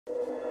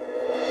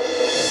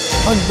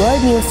on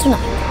World News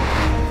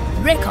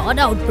Tonight. Record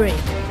outbreak.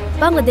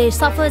 Bangladesh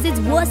suffers its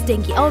worst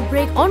dengue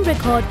outbreak on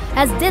record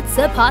as deaths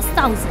surpass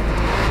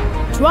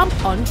 1,000.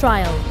 Trump on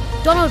trial.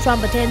 Donald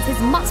Trump attends his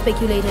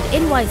much-speculated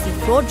NYC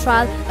fraud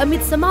trial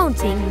amid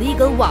surmounting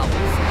legal woes.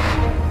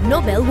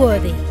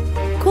 Nobel-worthy.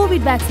 COVID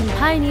vaccine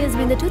pioneers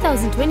win the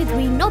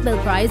 2023 Nobel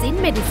Prize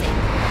in Medicine.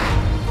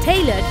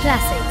 Tailored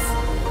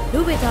classics.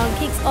 Louis Vuitton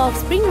kicks off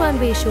Spring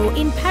Runway show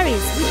in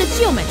Paris with a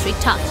geometric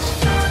touch.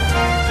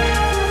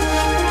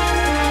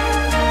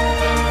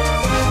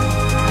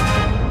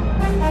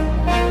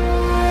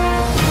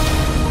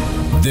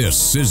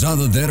 This is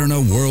the Derana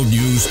World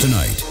News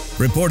Tonight.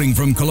 Reporting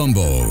from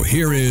Colombo,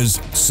 here is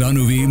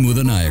Sanuvi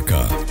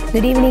Mudanayaka.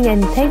 Good evening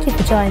and thank you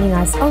for joining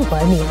us on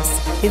World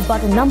News. We've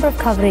got a number of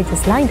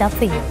coverages lined up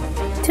for you.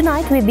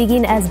 Tonight we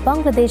begin as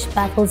Bangladesh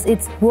battles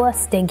its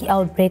worst dengue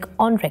outbreak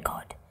on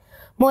record.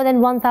 More than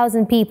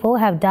 1,000 people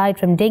have died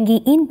from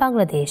dengue in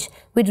Bangladesh,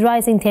 with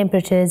rising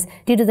temperatures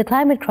due to the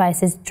climate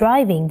crisis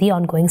driving the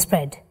ongoing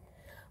spread.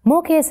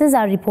 More cases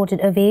are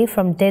reported away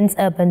from dense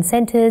urban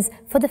centers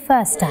for the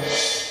first time,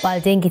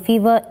 while dengue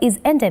fever is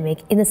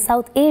endemic in a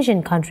South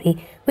Asian country,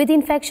 with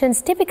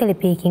infections typically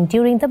peaking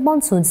during the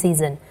monsoon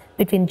season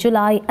between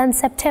July and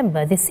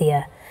September this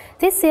year.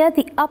 This year,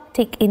 the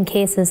uptick in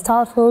cases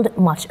started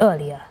much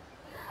earlier.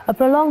 A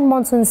prolonged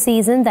monsoon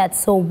season that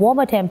saw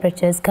warmer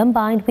temperatures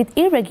combined with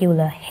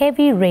irregular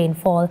heavy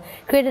rainfall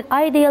created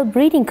ideal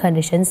breeding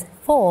conditions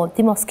for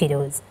the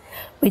mosquitoes,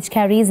 which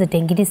carries the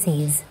dengue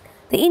disease.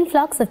 The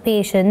influx of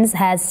patients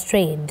has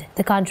strained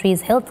the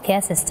country's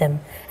healthcare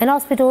system, and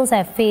hospitals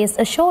have faced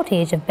a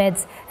shortage of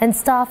beds and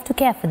staff to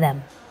care for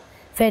them.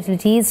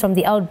 Fatalities from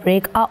the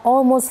outbreak are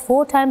almost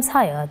 4 times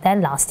higher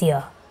than last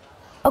year.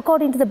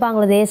 According to the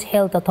Bangladesh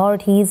health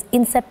authorities,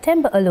 in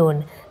September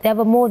alone, there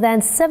were more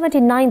than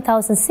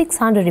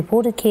 79,600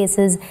 reported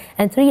cases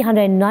and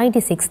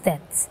 396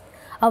 deaths.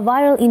 A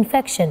viral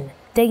infection,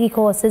 dengue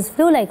causes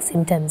flu-like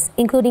symptoms,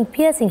 including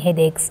piercing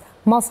headaches,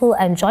 muscle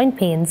and joint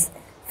pains,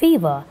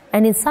 fever,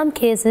 and in some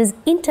cases,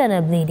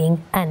 internal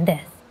bleeding and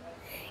death.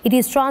 It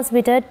is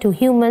transmitted to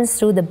humans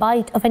through the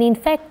bite of an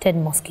infected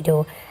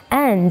mosquito,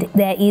 and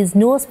there is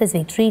no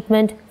specific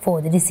treatment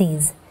for the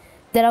disease.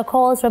 There are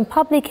calls from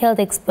public health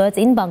experts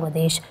in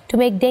Bangladesh to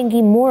make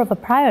dengue more of a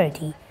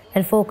priority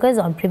and focus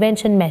on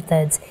prevention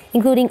methods,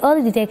 including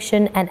early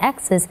detection and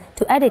access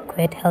to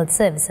adequate health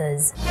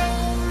services.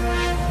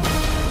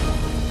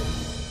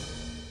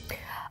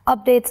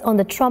 Updates on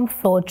the Trump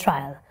fraud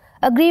trial.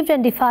 Aggrieved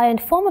and defiant,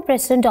 former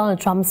President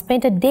Donald Trump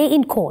spent a day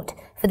in court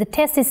for the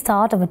testy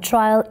start of a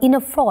trial in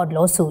a fraud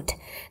lawsuit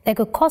that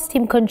could cost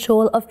him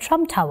control of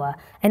Trump Tower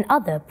and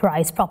other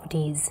prized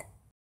properties.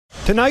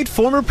 Tonight,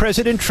 former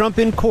President Trump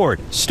in court,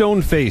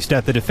 stone-faced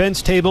at the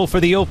defense table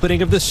for the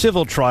opening of the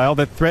civil trial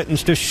that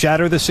threatens to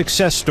shatter the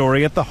success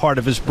story at the heart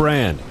of his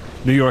brand.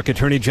 New York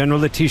Attorney General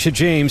Letitia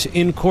James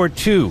in court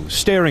too,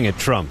 staring at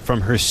Trump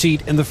from her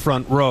seat in the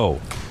front row.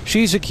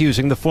 She's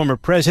accusing the former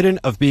president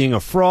of being a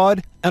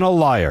fraud and a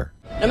liar.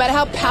 No matter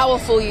how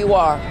powerful you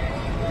are,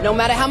 no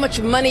matter how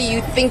much money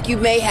you think you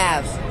may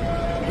have,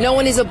 no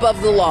one is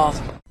above the law.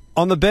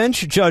 On the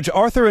bench, Judge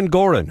Arthur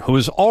Engoron, who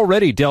has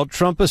already dealt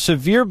Trump a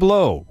severe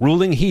blow,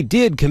 ruling he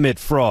did commit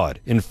fraud,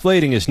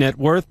 inflating his net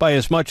worth by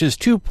as much as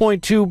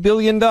 $2.2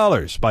 billion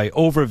by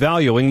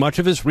overvaluing much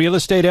of his real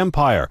estate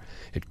empire.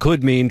 It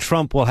could mean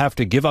Trump will have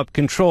to give up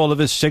control of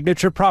his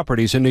signature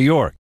properties in New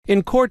York.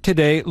 In court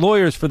today,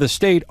 lawyers for the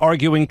state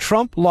arguing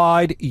Trump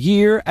lied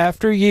year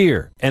after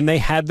year, and they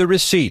had the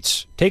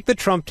receipts. Take the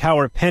Trump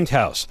Tower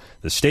penthouse.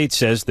 The state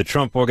says the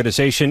Trump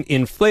organization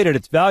inflated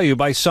its value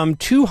by some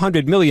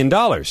 $200 million,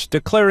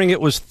 declaring it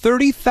was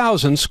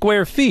 30,000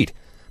 square feet.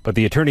 But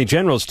the Attorney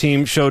General's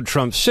team showed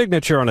Trump's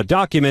signature on a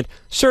document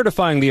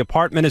certifying the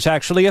apartment is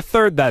actually a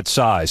third that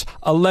size,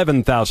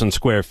 11,000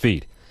 square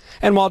feet.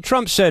 And while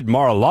Trump said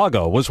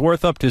Mar-a-Lago was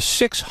worth up to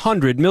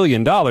 $600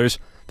 million,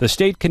 the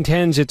state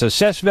contends its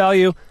assessed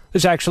value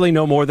is actually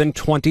no more than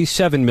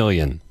 $27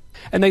 million.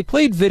 And they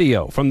played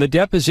video from the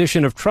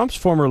deposition of Trump's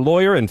former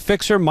lawyer and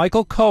fixer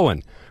Michael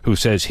Cohen, who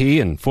says he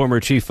and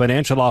former chief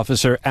financial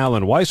officer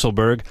Alan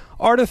Weisselberg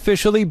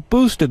artificially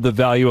boosted the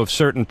value of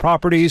certain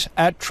properties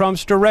at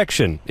Trump's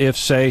direction if,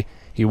 say,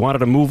 he wanted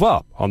to move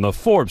up on the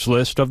Forbes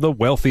list of the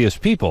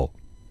wealthiest people.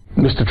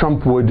 Mr.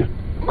 Trump would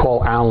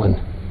call Alan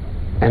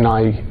and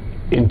I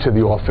into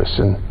the office,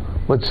 and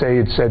let's say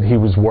it said he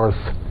was worth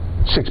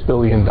 $6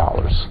 billion.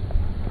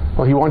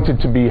 Well, he wanted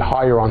to be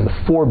higher on the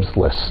Forbes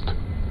list,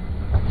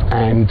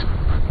 and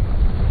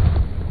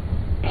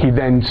he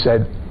then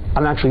said,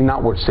 I'm actually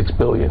not worth $6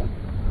 billion.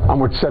 I'm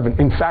worth $7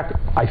 billion. In fact,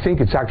 I think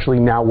it's actually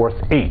now worth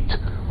 $8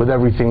 billion with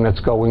everything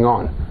that's going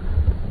on.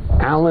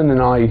 Alan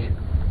and I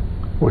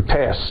were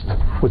tasked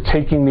with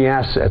taking the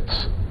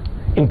assets,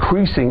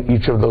 increasing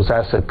each of those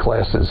asset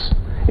classes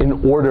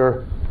in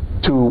order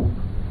to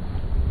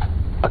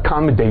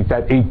accommodate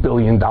that $8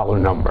 billion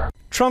number.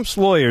 Trump's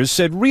lawyers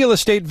said real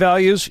estate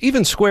values,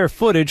 even square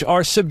footage,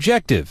 are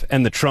subjective,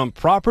 and the Trump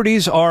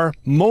properties are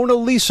Mona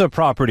Lisa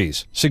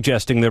properties,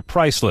 suggesting they're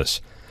priceless.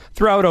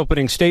 Throughout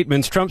opening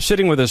statements, Trump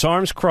sitting with his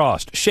arms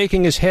crossed,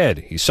 shaking his head.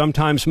 He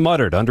sometimes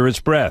muttered under his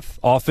breath,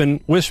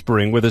 often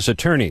whispering with his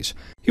attorneys.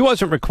 He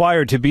wasn't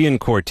required to be in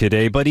court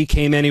today, but he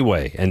came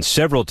anyway, and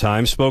several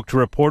times spoke to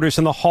reporters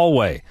in the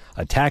hallway,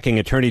 attacking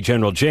Attorney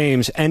General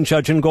James and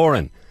Judge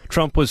Engoron.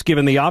 Trump was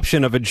given the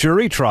option of a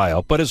jury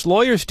trial, but his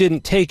lawyers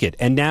didn't take it,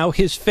 and now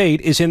his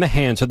fate is in the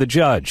hands of the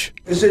judge.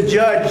 This is a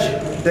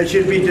judge that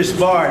should be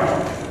disbarred.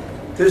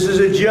 This is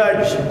a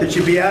judge that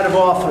should be out of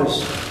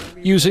office.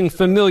 Using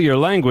familiar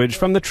language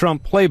from the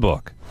Trump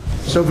playbook.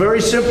 So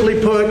very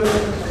simply put,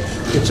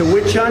 it's a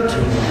witch hunt,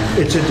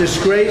 it's a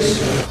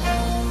disgrace.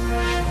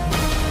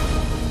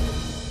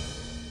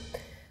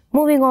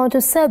 Moving on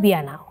to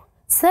Serbia now.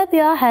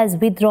 Serbia has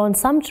withdrawn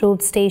some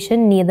troops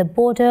stationed near the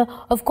border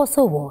of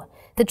Kosovo.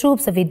 The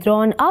troops have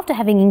withdrawn after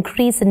having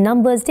increased the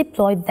numbers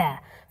deployed there,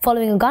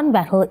 following a gun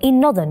battle in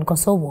northern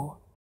Kosovo.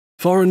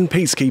 Foreign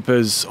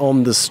peacekeepers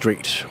on the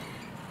street.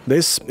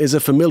 This is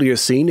a familiar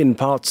scene in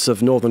parts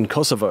of northern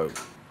Kosovo,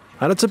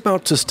 and it's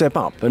about to step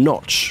up a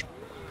notch.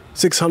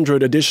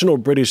 600 additional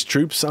British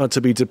troops are to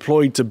be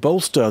deployed to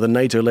bolster the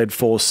NATO-led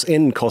force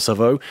in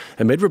Kosovo,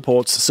 amid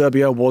reports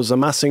Serbia was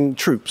amassing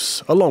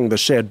troops along the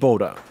shared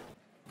border.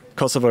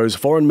 Kosovo's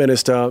foreign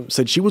minister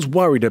said she was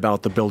worried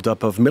about the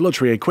build-up of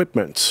military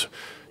equipment,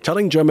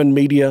 telling German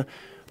media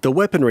the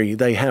weaponry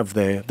they have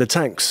there, the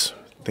tanks.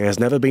 There has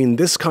never been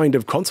this kind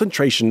of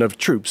concentration of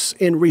troops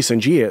in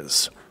recent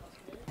years.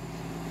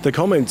 The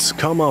comments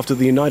come after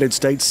the United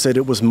States said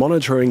it was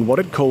monitoring what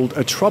it called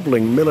a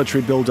troubling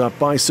military build-up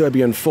by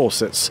Serbian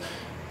forces.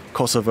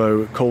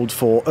 Kosovo called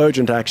for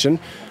urgent action,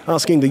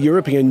 asking the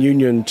European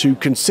Union to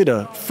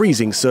consider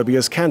freezing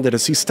Serbia's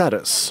candidacy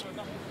status.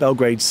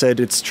 Belgrade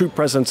said its troop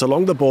presence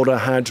along the border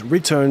had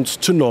returned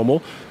to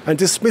normal and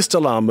dismissed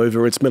alarm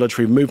over its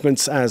military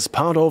movements as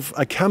part of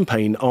a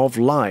campaign of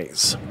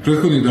lies.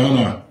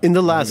 In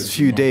the last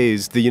few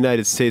days, the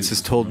United States has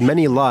told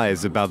many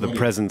lies about the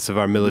presence of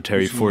our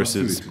military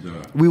forces.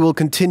 We will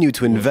continue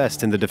to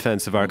invest in the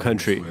defense of our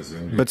country,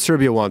 but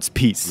Serbia wants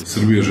peace.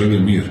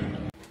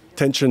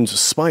 Tensions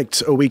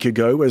spiked a week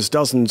ago as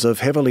dozens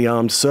of heavily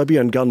armed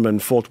Serbian gunmen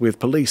fought with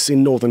police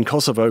in northern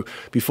Kosovo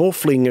before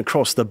fleeing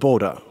across the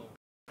border.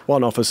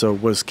 One officer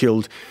was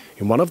killed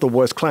in one of the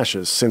worst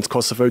clashes since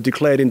Kosovo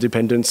declared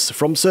independence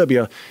from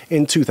Serbia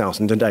in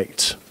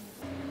 2008.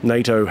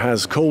 NATO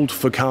has called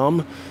for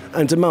calm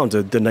and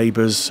demanded the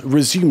neighbours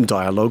resume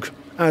dialogue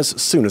as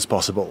soon as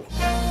possible.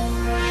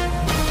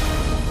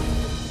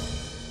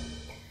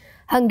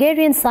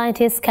 Hungarian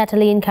scientist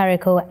Katalin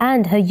Karikó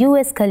and her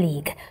US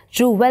colleague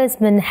Drew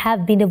Weissman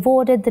have been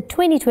awarded the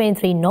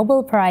 2023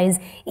 Nobel Prize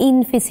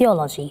in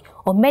Physiology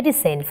or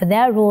Medicine for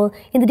their role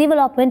in the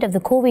development of the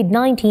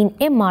COVID-19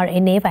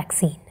 mRNA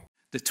vaccine.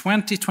 The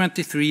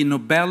 2023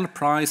 Nobel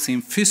Prize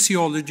in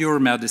Physiology or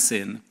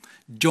Medicine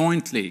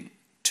jointly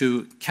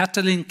to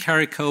Katalin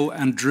Karikó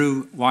and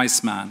Drew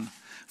Weissman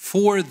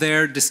for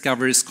their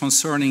discoveries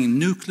concerning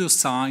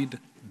nucleoside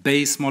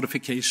base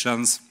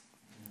modifications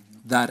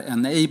that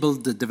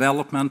enabled the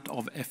development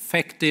of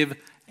effective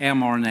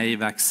mRNA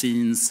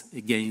vaccines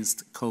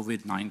against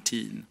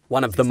COVID-19.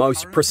 One of the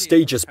most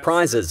prestigious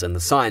prizes in the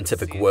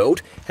scientific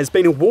world has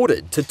been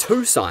awarded to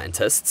two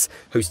scientists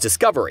whose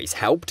discoveries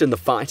helped in the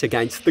fight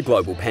against the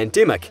global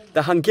pandemic.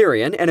 The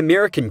Hungarian and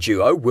American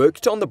duo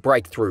worked on the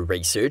breakthrough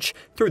research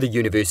through the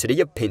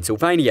University of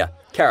Pennsylvania.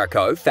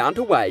 Karikó found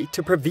a way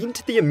to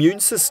prevent the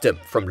immune system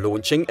from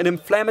launching an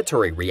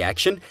inflammatory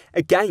reaction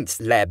against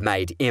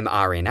lab-made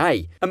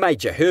mRNA, a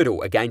major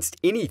hurdle against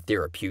any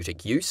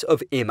therapeutic use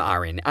of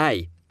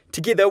mRNA.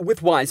 Together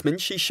with Weissman,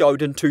 she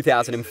showed in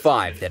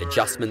 2005 that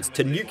adjustments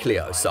to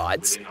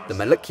nucleosides, the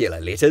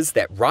molecular letters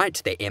that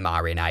write the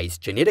mRNA's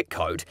genetic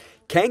code,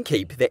 can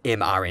keep the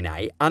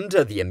mRNA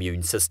under the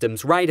immune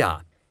system's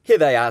radar. Here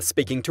they are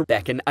speaking to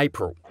back in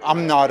April.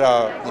 I'm not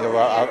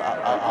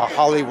a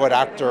Hollywood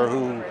actor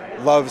who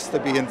loves to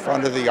be in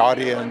front of the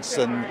audience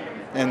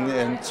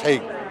and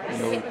take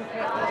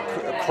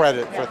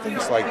credit for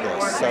things like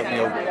this. So,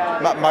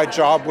 my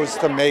job was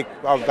to make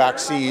a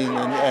vaccine,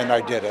 and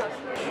I did it.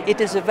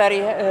 It is a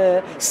very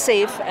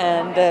safe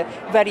and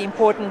very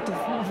important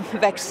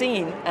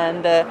vaccine,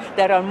 and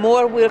there are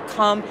more will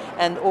come,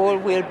 and all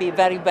will be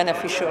very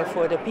beneficial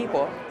for the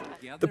people.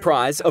 The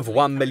prize of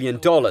 $1 million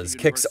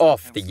kicks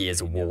off the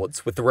year's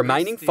awards, with the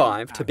remaining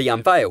 5 to be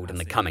unveiled in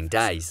the coming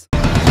days.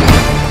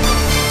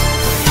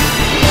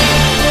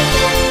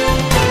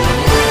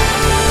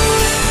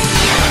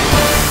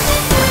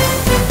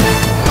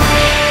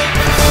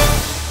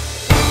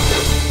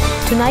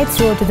 Tonight's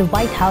road to the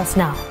White House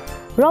now.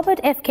 Robert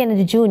F.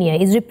 Kennedy Jr.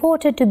 is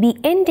reported to be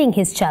ending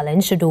his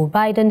challenge to Joe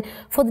Biden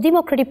for the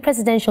Democratic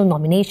presidential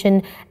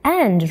nomination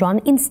and run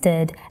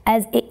instead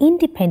as an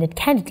independent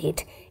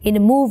candidate in a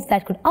move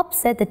that could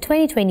upset the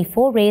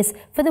 2024 race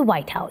for the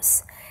White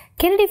House.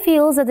 Kennedy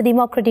feels that the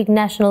Democratic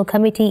National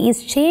Committee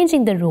is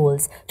changing the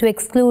rules to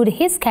exclude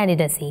his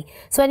candidacy,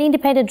 so an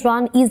independent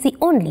run is the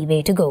only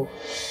way to go.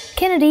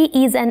 Kennedy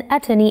is an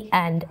attorney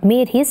and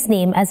made his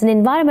name as an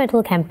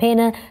environmental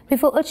campaigner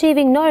before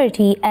achieving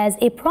notoriety as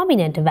a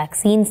prominent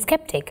vaccine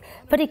skeptic,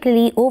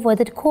 particularly over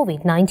the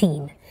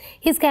COVID-19.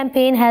 His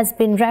campaign has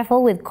been rife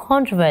with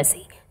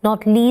controversy,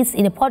 not least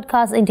in a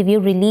podcast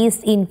interview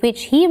released in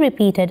which he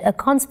repeated a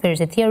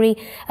conspiracy theory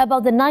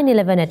about the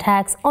 9/11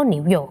 attacks on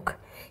New York.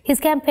 His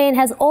campaign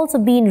has also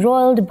been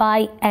roiled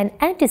by an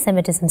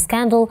anti-Semitism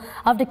scandal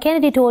after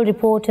Kennedy told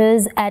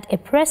reporters at a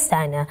press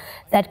diner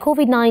that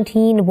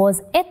COVID-19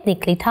 was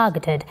ethnically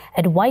targeted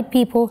at white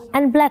people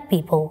and black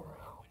people,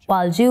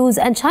 while Jews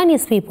and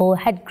Chinese people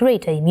had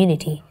greater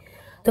immunity.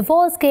 The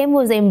false claim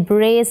was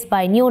embraced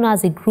by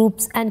neo-Nazi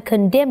groups and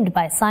condemned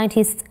by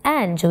scientists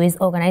and Jewish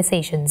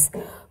organizations.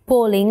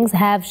 Pollings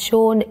have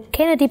shown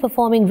Kennedy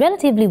performing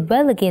relatively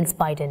well against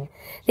Biden,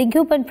 the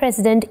incumbent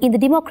president in the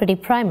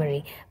Democratic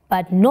primary,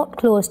 but not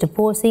close to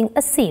posing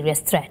a serious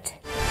threat.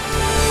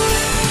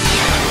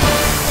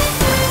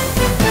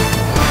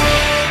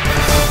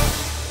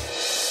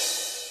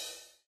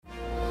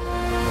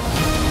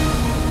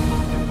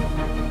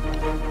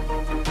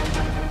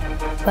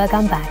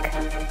 Welcome back.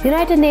 The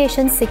United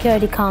Nations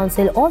Security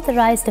Council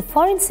authorized a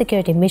foreign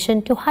security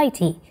mission to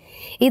Haiti.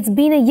 It's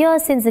been a year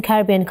since the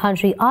Caribbean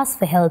country asked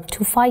for help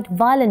to fight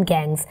violent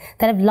gangs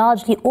that have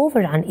largely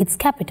overrun its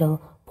capital,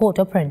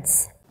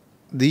 Port-au-Prince.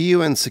 The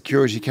UN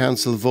Security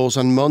Council vote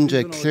on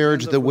Monday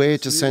cleared the way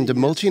to send a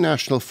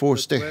multinational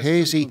force to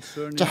Haiti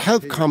to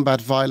help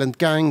combat violent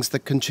gangs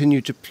that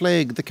continue to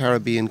plague the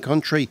Caribbean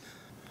country.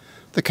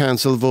 The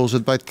Council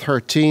voted by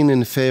 13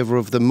 in favour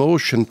of the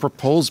motion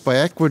proposed by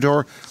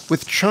Ecuador,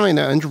 with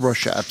China and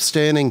Russia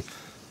abstaining.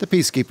 The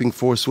peacekeeping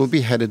force will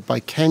be headed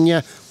by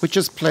Kenya, which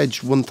has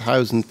pledged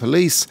 1,000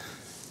 police.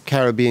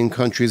 Caribbean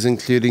countries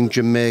including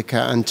Jamaica,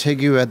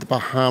 Antigua, the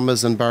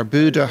Bahamas and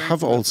Barbuda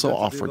have also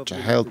offered to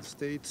help.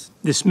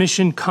 This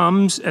mission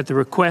comes at the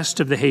request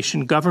of the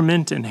Haitian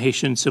government and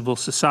Haitian civil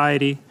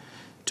society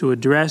to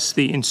address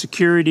the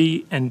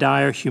insecurity and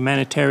dire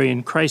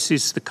humanitarian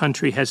crisis the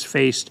country has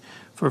faced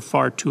for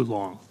far too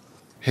long.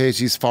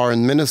 Haiti's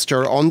foreign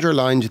minister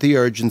underlined the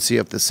urgency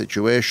of the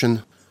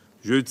situation.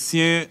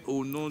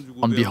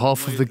 On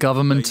behalf of the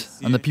government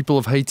and the people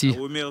of Haiti,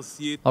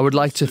 I would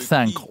like to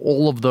thank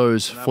all of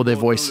those for their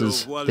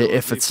voices, their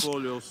efforts,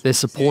 their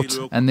support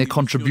and their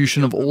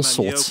contribution of all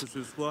sorts.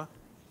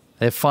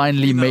 They have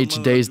finally made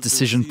today's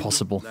decision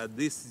possible.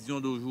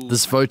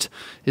 This vote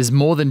is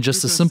more than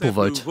just a simple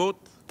vote.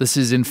 This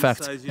is, in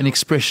fact, an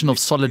expression of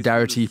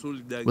solidarity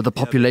with a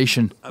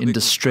population in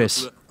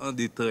distress.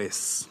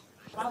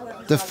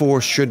 The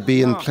force should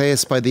be in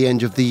place by the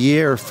end of the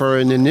year for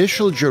an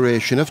initial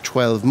duration of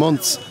 12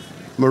 months.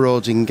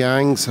 Marauding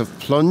gangs have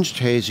plunged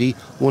Haiti,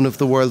 one of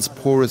the world's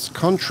poorest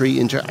countries,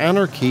 into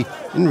anarchy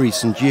in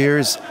recent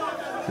years.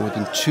 More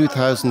than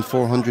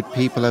 2,400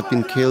 people have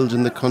been killed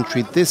in the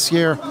country this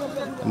year,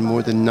 and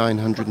more than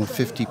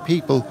 950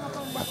 people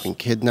have been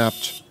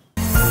kidnapped.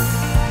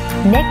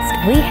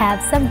 Next, we have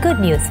some good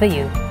news for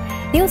you.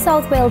 New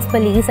South Wales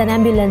police and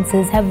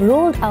ambulances have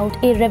rolled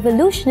out a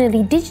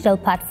revolutionary digital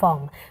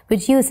platform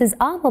which uses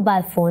our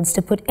mobile phones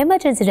to put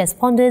emergency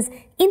responders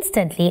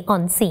instantly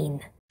on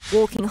scene.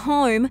 Walking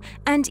home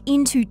and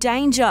into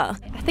danger.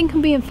 I think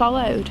I'm being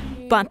followed.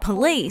 But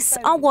police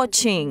are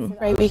watching.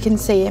 Right, we can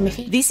see him.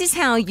 This is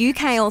how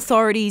UK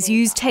authorities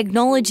use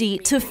technology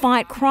to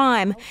fight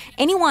crime.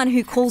 Anyone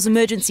who calls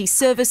emergency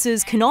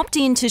services can opt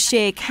in to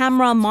share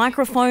camera,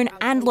 microphone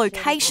and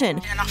location.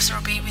 An officer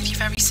will be with you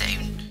very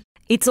soon.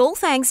 It's all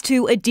thanks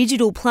to a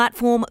digital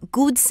platform,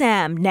 Good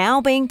Sam, now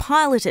being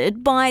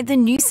piloted by the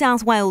New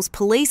South Wales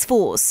Police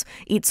Force.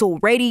 It's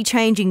already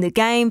changing the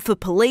game for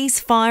police,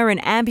 fire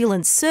and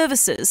ambulance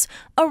services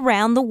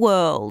around the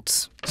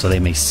world. So they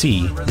may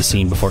see the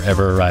scene before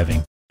ever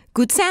arriving.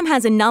 Good Sam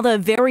has another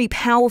very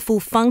powerful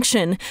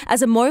function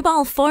as a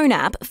mobile phone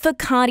app for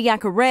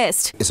cardiac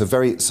arrest. It's a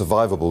very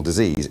survivable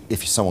disease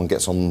if someone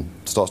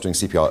starts doing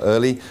CPR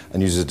early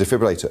and uses a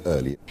defibrillator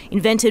early.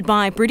 Invented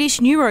by British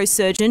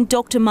neurosurgeon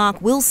Dr.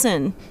 Mark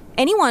Wilson.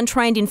 Anyone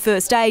trained in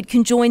first aid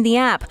can join the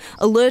app,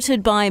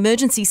 alerted by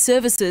emergency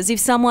services if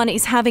someone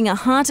is having a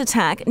heart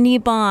attack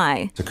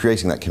nearby. So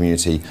creating that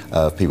community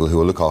of people who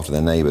will look after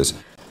their neighbours.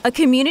 A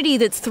community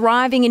that's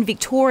thriving in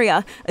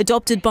Victoria,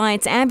 adopted by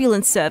its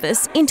ambulance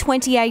service in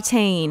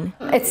 2018.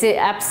 It's an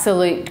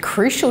absolute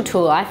crucial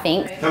tool, I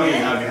think.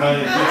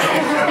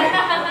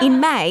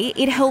 In May,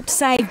 it helped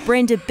save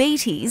Brenda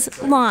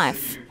Beattie's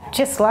life.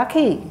 Just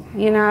lucky,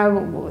 you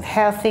know,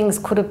 how things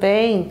could have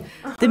been.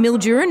 The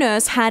Mildura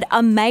nurse had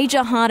a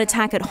major heart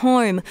attack at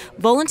home.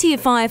 Volunteer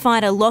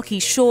firefighter Lockie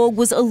Shaw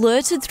was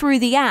alerted through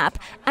the app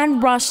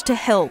and rushed to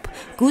help.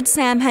 Good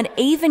Sam had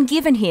even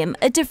given him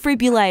a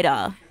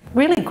defibrillator.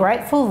 Really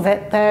grateful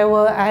that they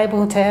were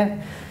able to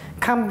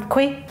come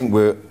quick.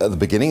 We're at the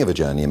beginning of a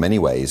journey in many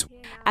ways.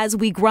 As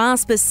we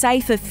grasp a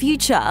safer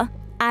future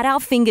at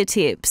our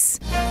fingertips.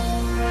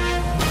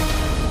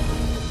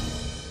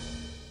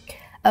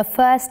 a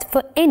first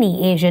for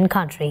any Asian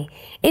country.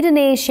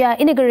 Indonesia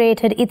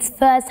inaugurated its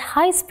first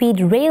high-speed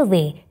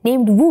railway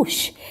named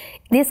Whoosh.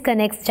 This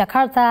connects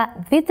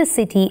Jakarta with the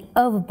city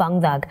of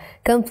Bandung,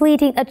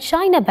 completing a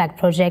China-backed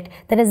project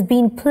that has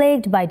been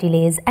plagued by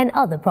delays and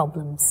other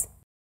problems.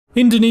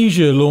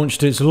 Indonesia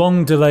launched its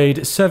long-delayed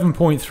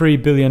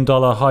 $7.3 billion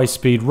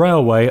high-speed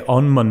railway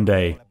on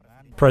Monday.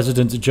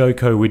 President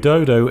Joko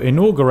Widodo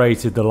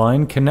inaugurated the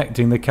line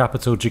connecting the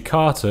capital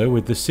Jakarta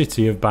with the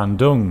city of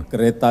Bandung.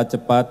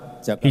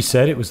 He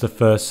said it was the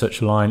first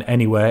such line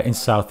anywhere in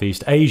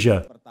Southeast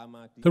Asia.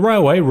 The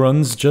railway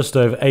runs just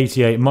over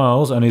 88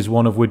 miles and is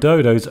one of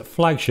Widodo's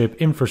flagship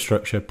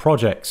infrastructure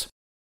projects.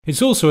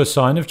 It's also a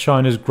sign of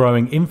China's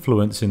growing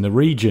influence in the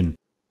region.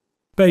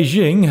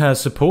 Beijing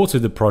has supported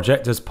the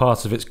project as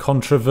part of its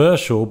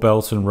controversial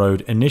Belt and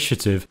Road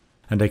Initiative,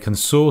 and a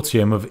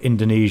consortium of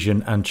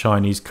Indonesian and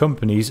Chinese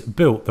companies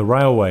built the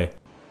railway.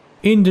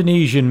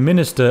 Indonesian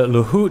Minister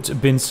Luhut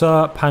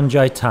Binsar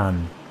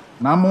Panjaitan.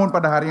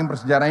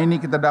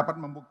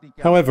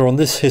 However, on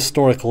this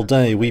historical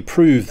day, we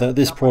prove that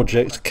this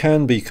project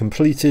can be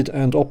completed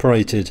and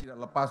operated.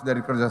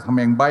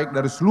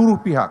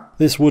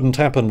 This wouldn't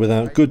happen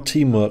without good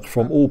teamwork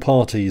from all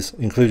parties,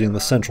 including the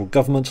central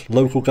government,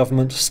 local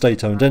government,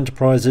 state-owned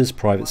enterprises,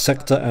 private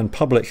sector and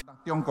public,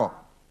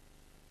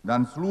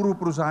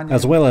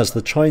 as well as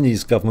the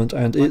Chinese government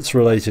and its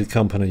related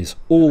companies,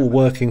 all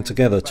working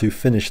together to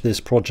finish this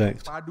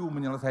project.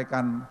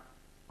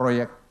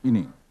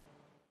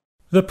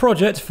 The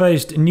project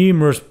faced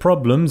numerous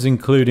problems,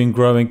 including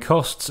growing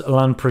costs,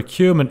 land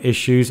procurement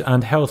issues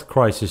and health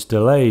crisis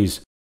delays.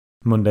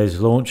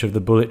 Monday's launch of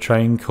the bullet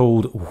train,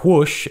 called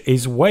Whoosh,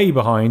 is way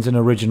behind an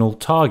original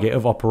target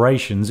of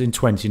operations in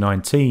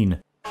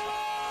 2019.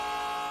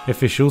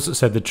 Officials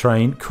said the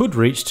train could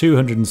reach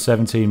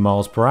 217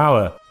 miles per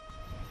hour.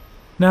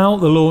 Now,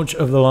 the launch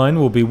of the line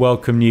will be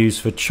welcome news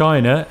for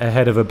China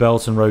ahead of a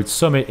Belt and Road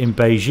Summit in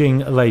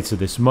Beijing later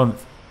this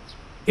month.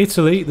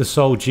 Italy, the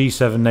sole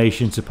G7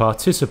 nation to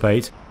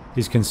participate,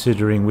 is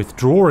considering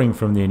withdrawing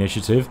from the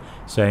initiative,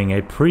 saying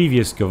a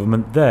previous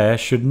government there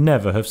should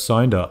never have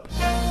signed up.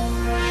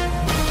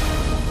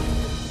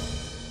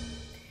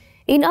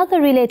 In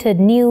other related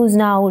news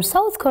now,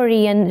 South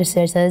Korean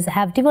researchers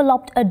have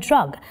developed a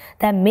drug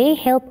that may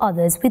help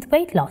others with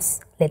weight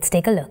loss. Let's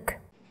take a look.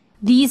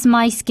 These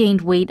mice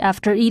gained weight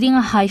after eating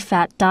a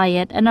high-fat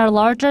diet and are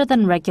larger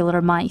than regular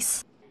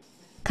mice.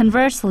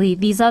 Conversely,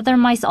 these other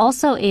mice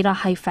also ate a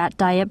high-fat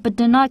diet but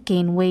did not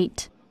gain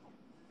weight.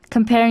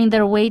 Comparing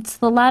their weights,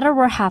 the latter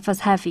were half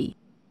as heavy.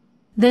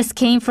 This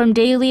came from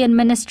daily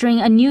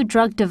administering a new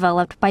drug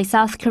developed by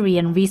South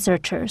Korean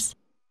researchers.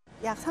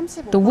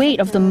 The weight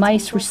of the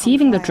mice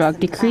receiving the drug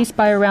decreased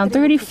by around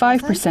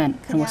 35%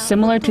 and was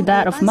similar to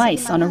that of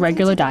mice on a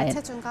regular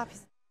diet.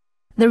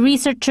 The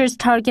researchers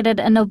targeted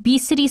an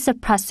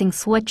obesity-suppressing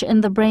switch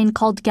in the brain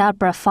called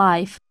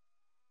GABA5.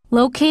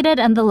 Located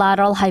in the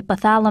lateral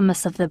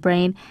hypothalamus of the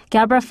brain,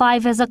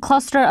 GABA5 is a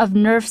cluster of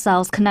nerve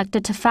cells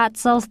connected to fat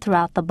cells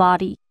throughout the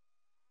body.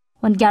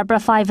 When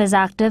GABA5 is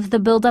active, the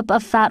buildup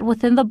of fat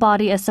within the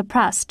body is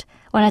suppressed.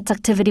 When its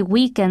activity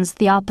weakens,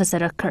 the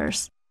opposite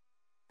occurs.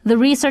 The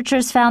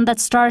researchers found that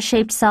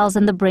star-shaped cells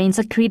in the brain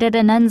secreted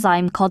an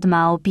enzyme called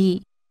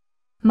MAO-B.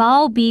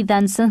 MAO-B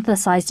then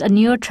synthesized a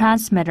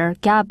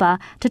neurotransmitter, GABA,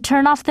 to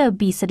turn off the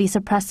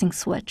obesity-suppressing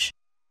switch.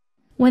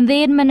 When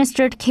they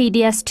administered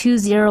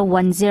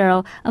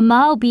KDS-2010, a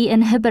MAO-B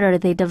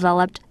inhibitor they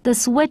developed, the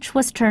switch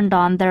was turned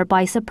on,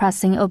 thereby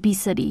suppressing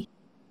obesity.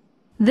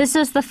 This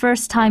is the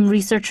first time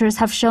researchers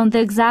have shown the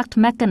exact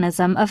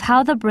mechanism of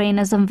how the brain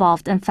is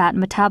involved in fat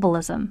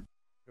metabolism.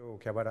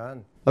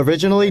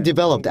 Originally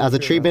developed as a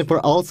treatment for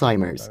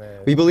Alzheimer's,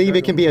 we believe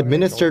it can be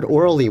administered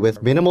orally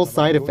with minimal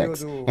side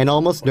effects and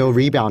almost no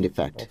rebound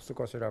effect.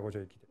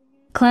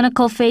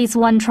 Clinical Phase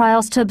 1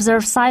 trials to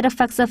observe side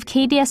effects of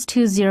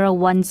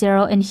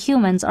KDS-2010 in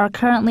humans are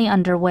currently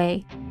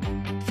underway.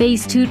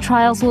 Phase 2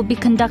 trials will be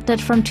conducted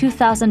from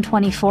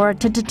 2024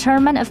 to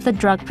determine if the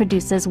drug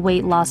produces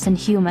weight loss in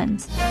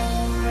humans.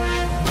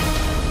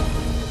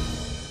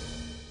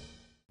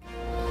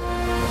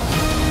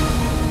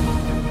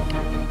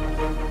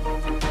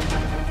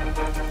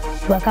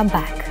 Welcome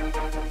back.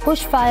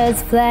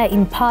 Bushfires flare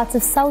in parts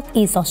of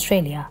Southeast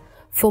Australia.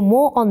 For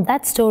more on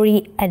that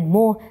story and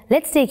more,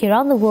 let's take you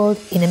around the world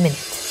in a minute.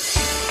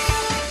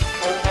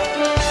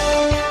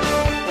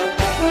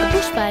 A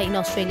bushfire in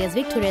Australia's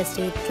Victoria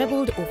State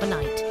trebled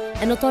overnight,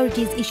 and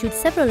authorities issued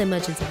several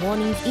emergency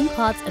warnings in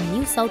parts of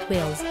New South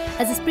Wales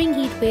as the spring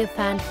heat wave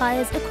fanned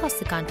fires across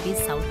the country's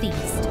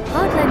southeast.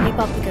 Hardline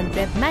Republican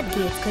Rep Matt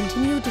Gaetz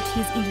continued to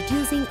tease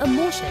introducing a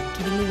motion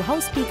to remove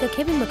House Speaker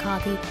Kevin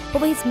McCarthy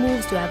over his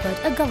moves to avert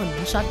a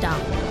government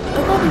shutdown.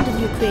 According to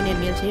the Ukrainian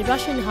military,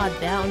 Russian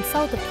hardware on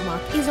south of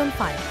Tomak is on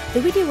fire.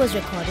 The video was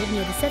recorded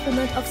near the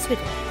settlement of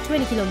Svitol,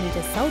 20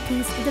 kilometers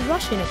southeast of the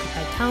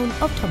Russian-occupied town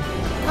of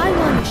Tomak.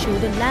 Taiwan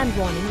issued a land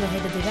warning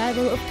ahead of the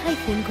arrival of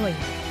Typhoon Koya,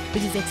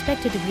 which is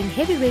expected to bring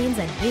heavy rains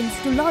and winds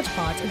to large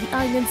parts of the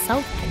island's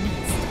south and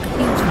east. A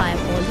huge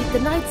fireball lit the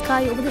night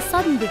sky over the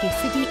southern British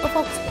city of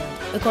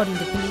Oxford. According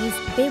to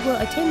police, they were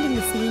attending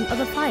the scene of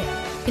a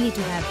fire believed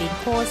to have been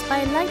caused by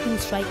a lightning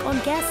strike on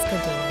gas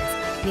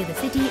containers near the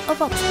city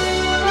of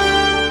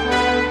Oxford.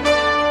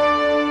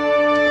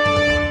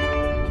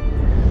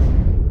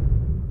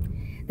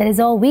 That is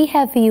all we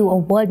have for you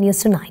on World News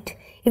Tonight.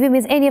 If you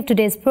miss any of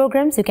today's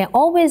programs, you can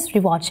always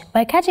rewatch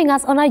by catching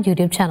us on our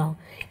YouTube channel,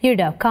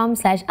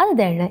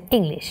 youtube.com/Derana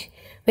English.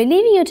 We're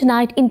leaving you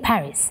tonight in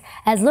Paris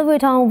as Louis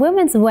Vuitton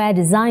women's wear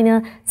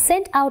designer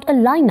sent out a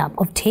lineup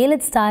of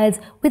tailored styles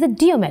with a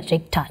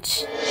geometric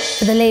touch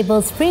for the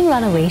label's Spring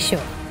Runaway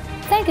show.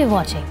 Thank you for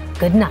watching.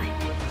 Good night.